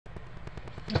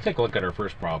Let's take a look at our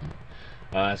first problem.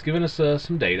 It's given us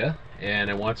some data, and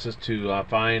it wants us to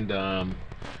find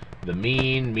the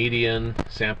mean, median,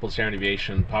 sample standard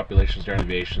deviation, population standard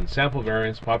deviation, sample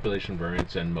variance, population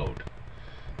variance, and mode.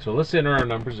 So let's enter our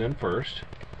numbers in first.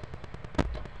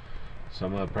 So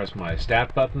I'm going to press my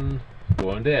stat button,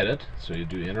 go into edit, so you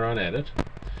do enter on edit.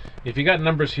 If you got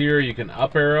numbers here, you can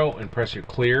up arrow and press your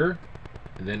clear,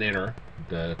 and then enter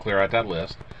to clear out that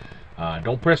list.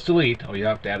 Don't press delete, or you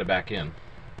have to add it back in.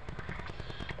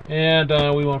 And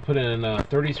we want to put in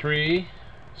 33,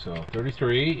 so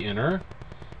 33, enter,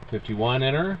 51,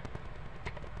 enter,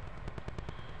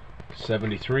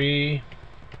 73,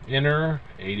 enter,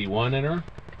 81, enter,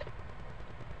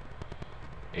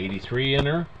 83,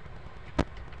 enter,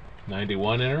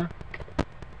 91, enter,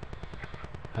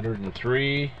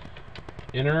 103,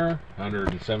 enter,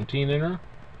 117, enter,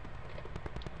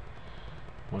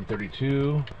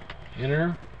 132,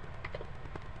 enter,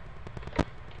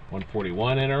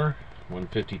 141, enter,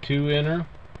 152, enter,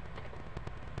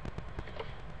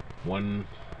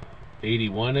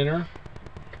 181, enter,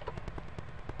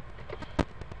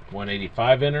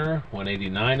 185, enter,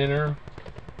 189, enter,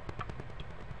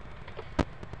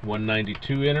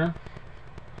 192, enter,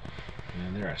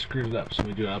 and there I screwed it up, so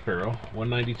we do an up arrow,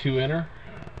 192, enter,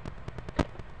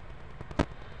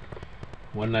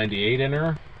 198,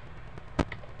 enter,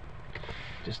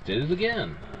 just did it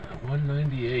again,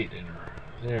 198, enter.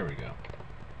 There we go.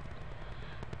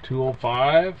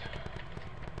 205,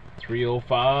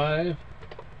 305,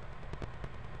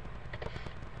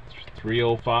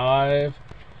 305,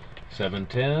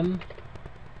 710,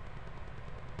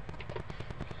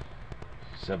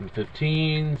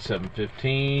 715,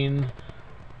 715,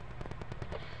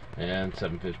 and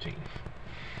 715.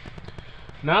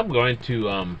 Now I'm going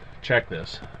to check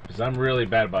this because I'm really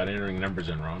bad about entering numbers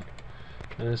in wrong.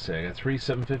 Let's see, I got 3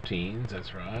 715s,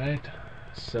 that's right.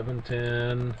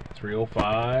 710,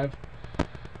 305,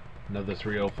 another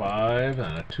 305,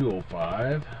 and a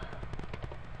 205,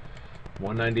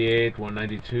 198,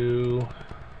 192,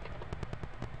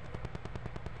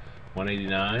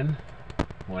 189,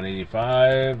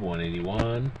 185,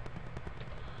 181,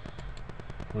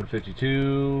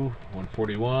 152,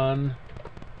 141,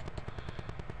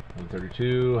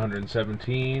 132,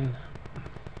 117,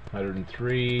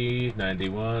 103,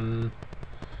 91,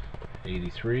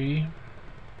 83,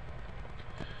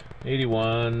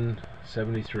 81,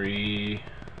 73,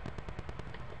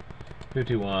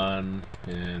 51,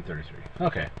 and 33.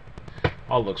 Okay,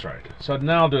 all looks right. So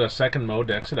now I'll do a second mode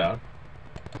to exit out.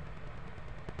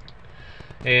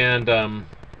 And I'll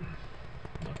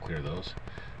clear those.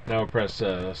 Now we'll press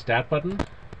stat button,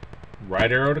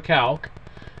 right arrow to calc,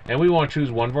 and we want to choose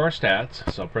one of our stats,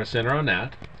 so I'll press enter on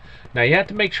that. Now you have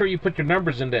to make sure you put your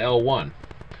numbers into L1.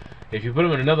 If you put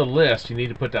them in another list, you need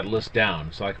to put that list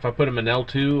down. So like if I put them in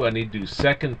L2, I need to do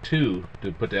second 2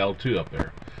 to put the L2 up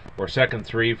there. Or second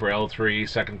 3 for L3,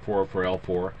 second 4 for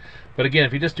L4. But again,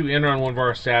 if you just do enter on one of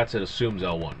our stats, it assumes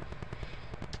L1.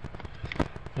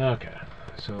 Okay,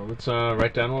 so let's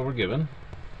write down what we're given.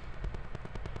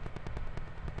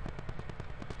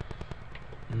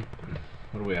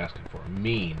 What are we asking for?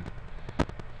 Mean.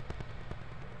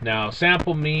 Now,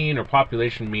 sample mean or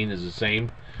population mean is the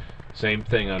same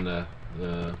thing on the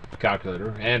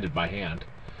calculator, and by hand.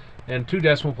 And 2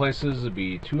 decimal places would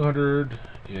be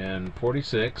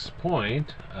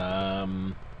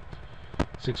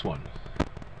 246.61.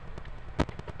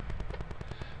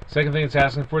 Second thing it's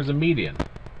asking for is the median.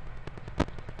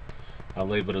 I'll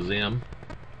label it as M.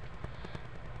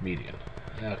 Median.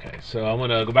 Okay, so I'm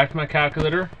going to go back to my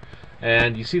calculator,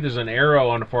 and you see there's an arrow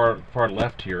on the far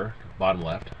left here, bottom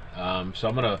left. So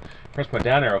I'm going to press my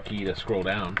down arrow key to scroll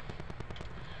down.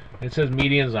 It says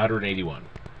median is 181.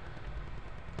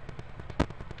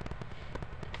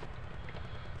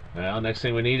 Well, next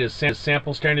thing we need is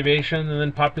sample standard deviation and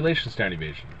then population standard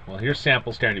deviation. Well, here's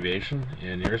sample standard deviation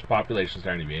and here's population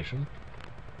standard deviation.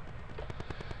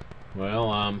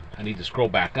 Well, I need to scroll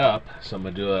back up, so I'm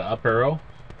going to do an up arrow.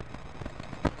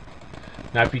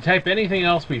 Now, if you type anything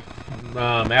else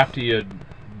after you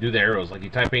do the arrows, like you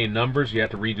type any numbers, you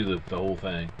have to redo the whole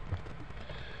thing.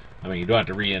 I mean, you don't have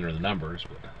to re-enter the numbers,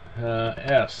 but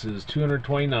S is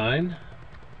 229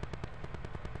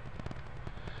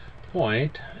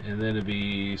 point, and then it'd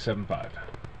be 75.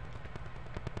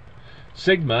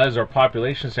 Sigma is our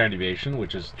population standard deviation,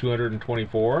 which is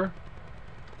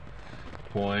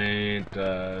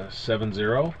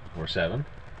 224.70 or 7.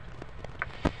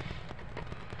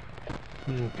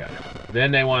 Okay.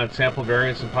 Then they want sample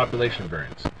variance and population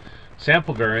variance.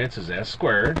 Sample variance is S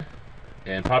squared,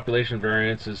 and population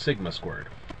variance is sigma squared.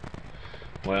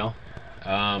 Well,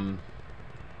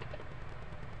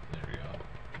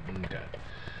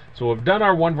 So we've done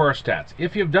our 1var stats.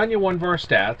 If you've done your 1var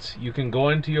stats, you can go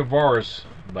into your vars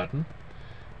button,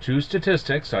 choose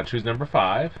statistics, so I'll choose number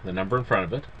 5, the number in front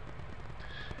of it,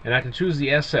 and I can choose the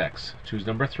SX, choose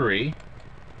number 3,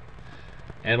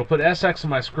 and it'll put SX on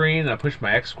my screen, and I push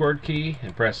my X squared key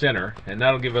and press enter, and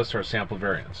that'll give us our sample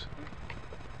variance.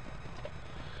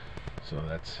 So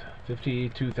that's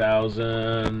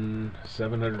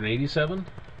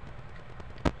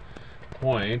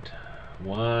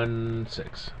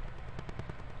 52,787.16.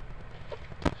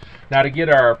 Now to get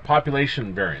our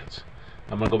population variance,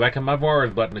 I'm going to go back in my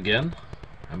vars button again.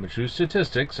 I'm going to choose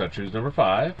statistics, so I'll choose number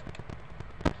 5.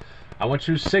 I want to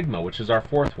choose sigma, which is our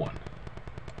 4th one.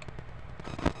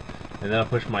 And then I'll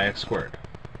push my X squared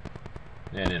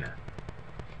and enter.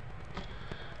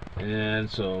 And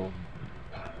so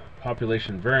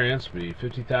population variance would be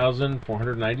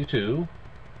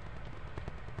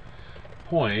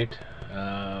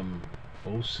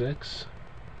 50,492.06.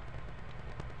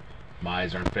 My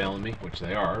eyes aren't failing me, which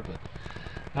they are, but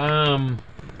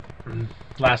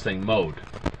last thing, mode.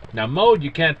 Now mode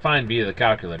you can't find via the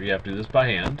calculator, you have to do this by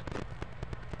hand.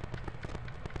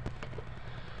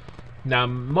 Now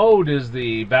mode is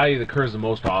the value that occurs the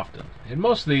most often, and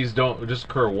most of these don't just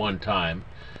occur one time.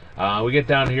 We get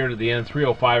down here to the end,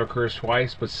 305 occurs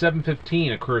twice, but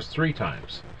 715 occurs 3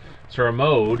 times. So our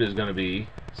mode is going to be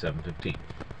 715.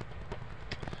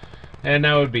 And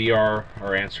that would be our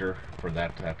answer for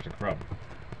that particular problem.